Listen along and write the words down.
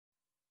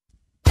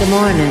Good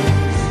morning.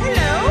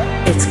 Hello.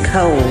 It's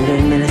cold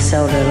in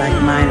Minnesota,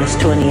 like minus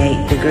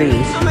 28 degrees.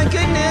 Oh my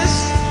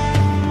goodness.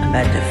 I'm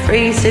about to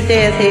freeze to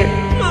death here.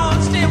 Oh,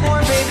 stay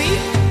warm, baby.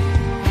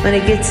 When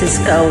it gets this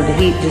cold, the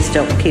heat just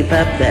don't keep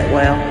up that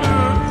well.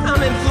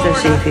 I'm in Florida.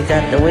 Especially if you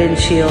got the wind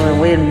chill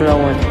and wind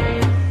blowing.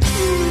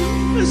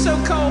 It's so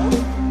cold.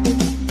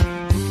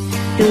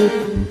 Do,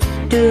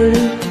 do,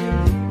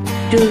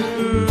 do,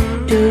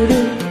 do, do,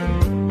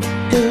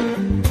 do,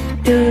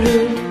 do,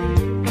 do,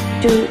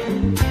 do.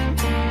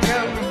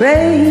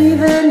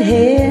 Raven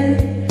hair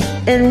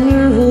and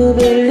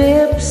ruby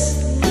lips,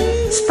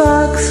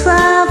 sparks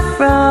fly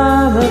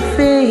from her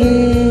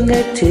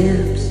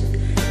fingertips.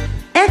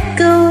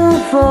 Echo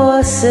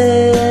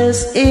voices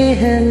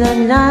in the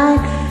night.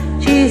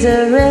 She's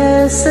a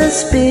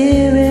restless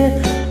spirit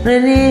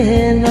when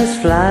in a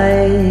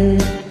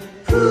flight.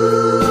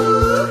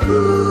 Ooh,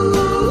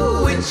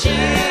 witchy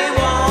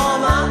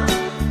woman,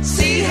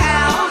 see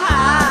how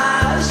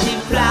high she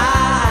flies.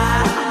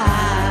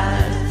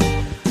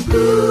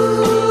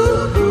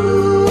 Ooh,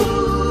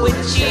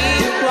 witchy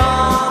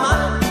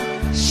woman,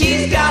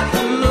 she's got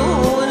the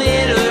moon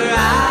in her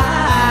eyes.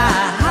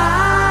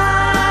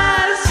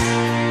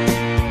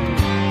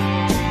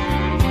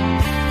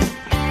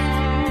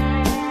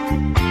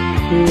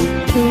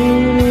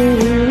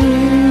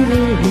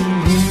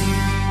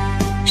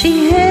 She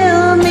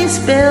held me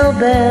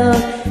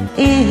spellbound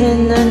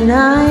in the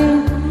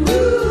night,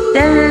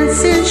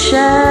 dancing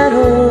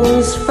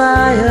shadows,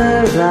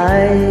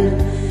 firelight,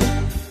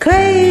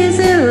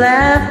 crazy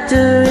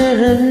laughter in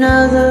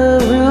another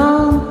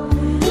room.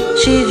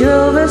 She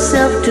drove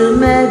herself to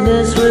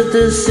madness with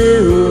a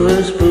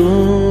silver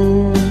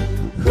spoon.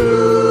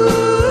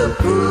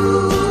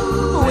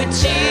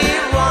 Witchy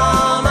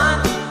woman,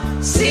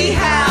 see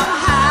how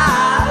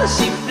high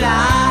she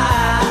flies.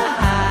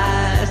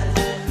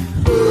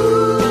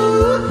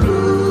 Ooh,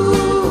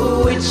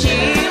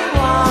 witchy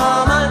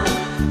woman,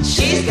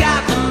 she's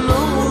got the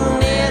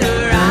moon in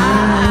her eyes.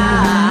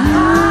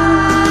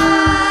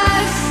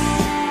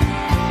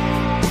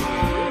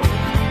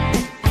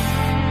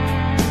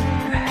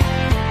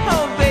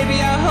 Oh, baby,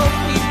 I hope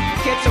you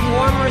get some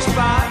warmer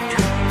spot.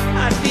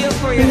 I feel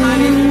for you,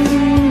 honey.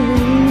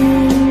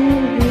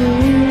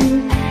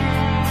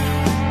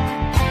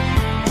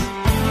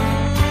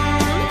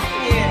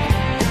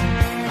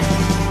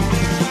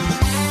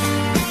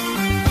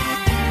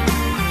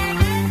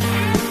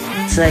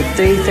 It's like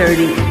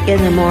 3:30 in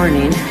the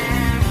morning,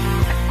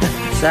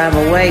 so I'm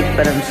awake,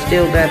 but I'm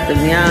still got the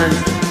yawns.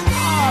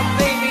 Oh,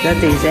 baby. Got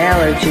these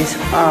allergies,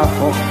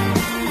 awful.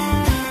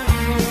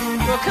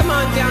 Well, come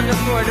on down to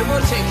Florida.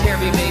 We'll take care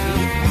of you, baby.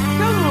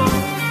 Come on.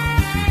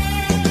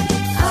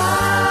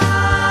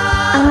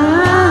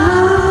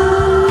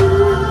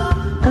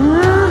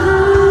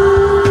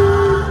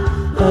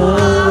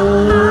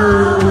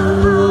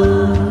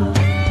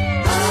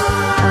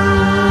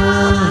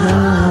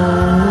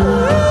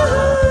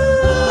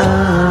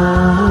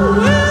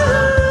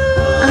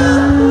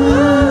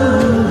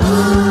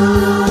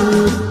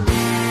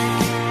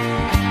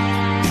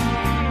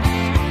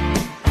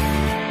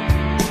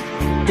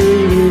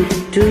 Do,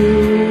 do,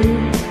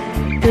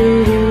 do,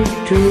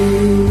 do.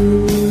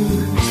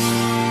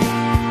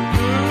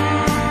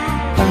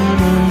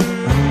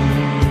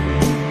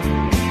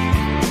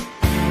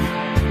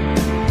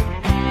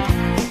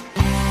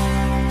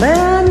 Well,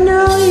 I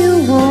know you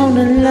want a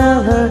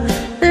lover.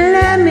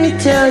 Let me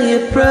tell you,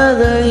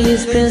 brother,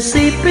 he's been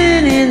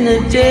sleeping in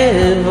the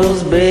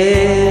devil's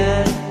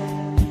bed.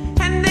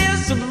 And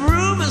there's some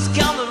rumors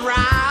coming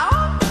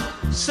round.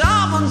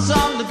 Someone's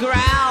on the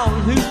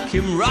ground who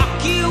can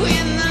rock you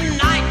in the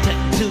night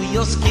till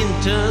your skin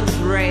turns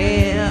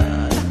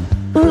red.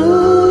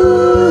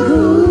 Ooh,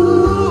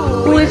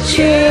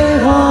 witchy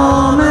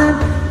woman,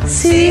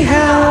 see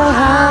how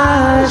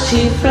high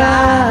she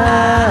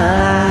flies.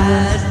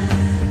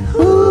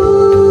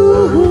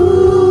 Ooh,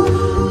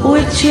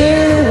 witchy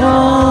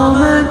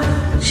woman,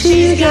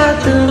 she's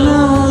got the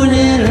moon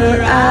in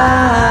her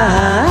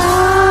eyes.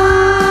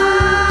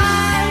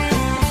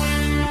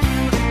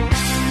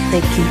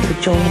 Thank you for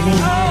joining.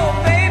 Oh,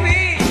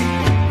 baby.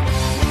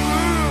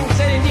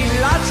 Sending you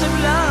lots of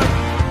love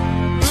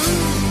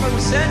from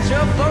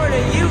Central Florida,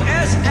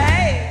 USA.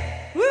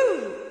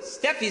 Woo!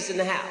 Stefi's in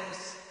the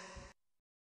house.